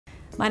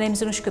My name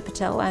is Anushka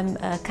Patel. I'm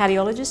a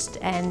cardiologist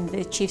and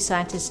the Chief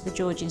Scientist at the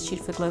George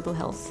Institute for Global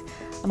Health.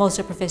 I'm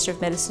also a Professor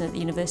of Medicine at the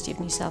University of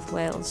New South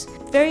Wales.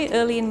 Very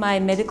early in my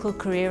medical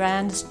career, I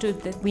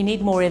understood that we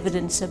need more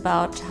evidence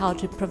about how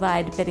to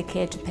provide better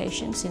care to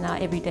patients in our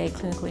everyday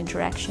clinical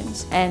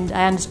interactions. And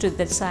I understood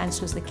that science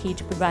was the key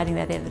to providing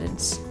that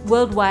evidence.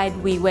 Worldwide,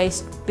 we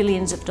waste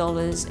billions of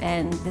dollars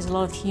and there's a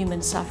lot of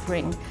human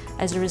suffering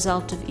as a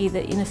result of either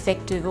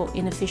ineffective or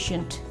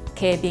inefficient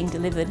care being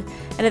delivered.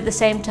 And at the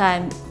same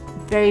time,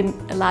 very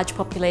large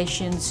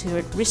populations who are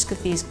at risk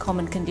of these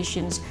common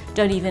conditions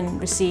don't even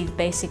receive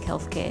basic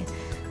health care.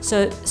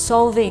 So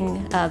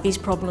solving these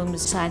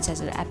problems, science has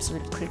an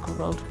absolute critical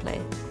role to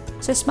play.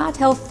 So Smart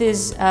Health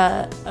is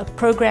a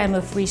program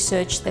of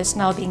research that's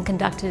now being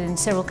conducted in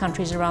several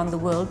countries around the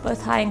world,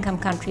 both high-income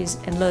countries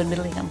and low- and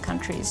middle-income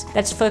countries.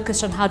 That's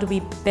focused on how do we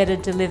better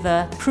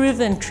deliver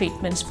proven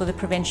treatments for the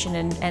prevention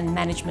and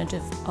management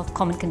of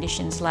common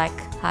conditions like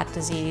heart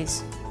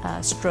disease,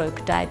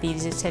 stroke,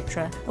 diabetes,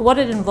 etc. What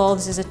it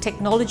involves is a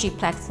technology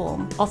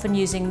platform, often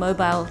using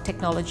mobile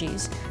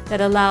technologies,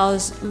 that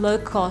allows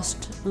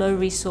low-cost,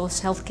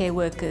 low-resource healthcare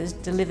workers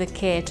deliver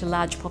care to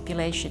large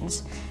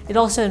populations. It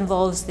also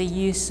involves the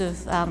use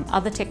of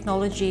other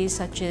technologies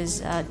such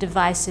as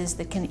devices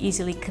that can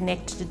easily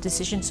connect to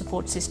decision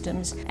support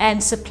systems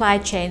and supply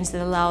chains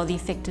that allow the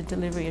effective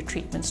delivery of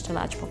treatments to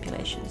large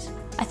populations.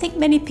 I think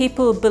many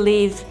people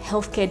believe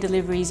healthcare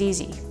delivery is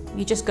easy.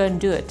 You just go and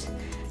do it.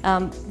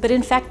 But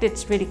in fact,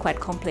 it's really quite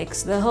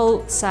complex. The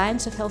whole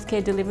science of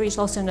healthcare delivery is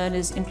also known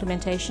as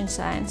implementation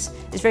science.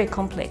 It's very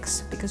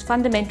complex because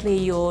fundamentally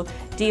you're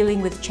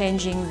dealing with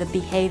changing the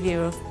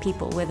behavior of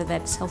people, whether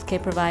that's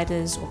healthcare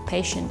providers or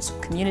patients or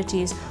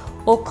communities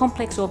or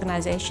complex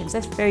organizations.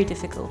 That's very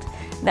difficult.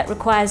 That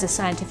requires a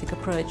scientific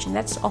approach, and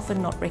that's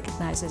often not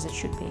recognized as it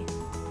should be.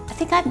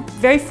 I think I'm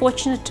very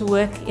fortunate to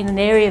work in an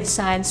area of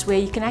science where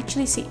you can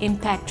actually see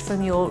impact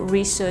from your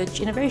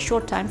research in a very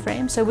short time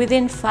frame. So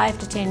within 5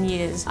 to 10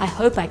 years, I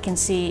hope I can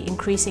see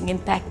increasing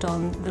impact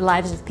on the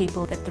lives of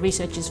people that the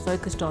research is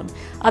focused on.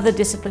 Other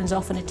disciplines,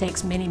 often it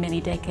takes many,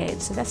 many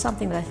decades. So that's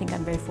something that I think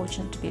I'm very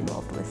fortunate to be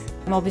involved with.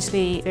 I'm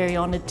obviously very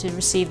honored to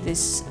receive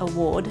this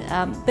award,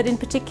 but in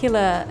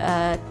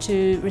particular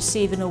to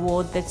receive an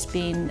award that's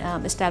been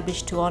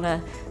established to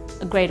honor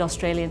a great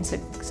Australian,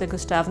 Sir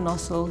Gustav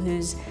Nossal,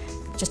 who's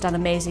just done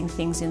amazing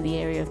things in the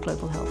area of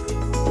global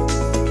health.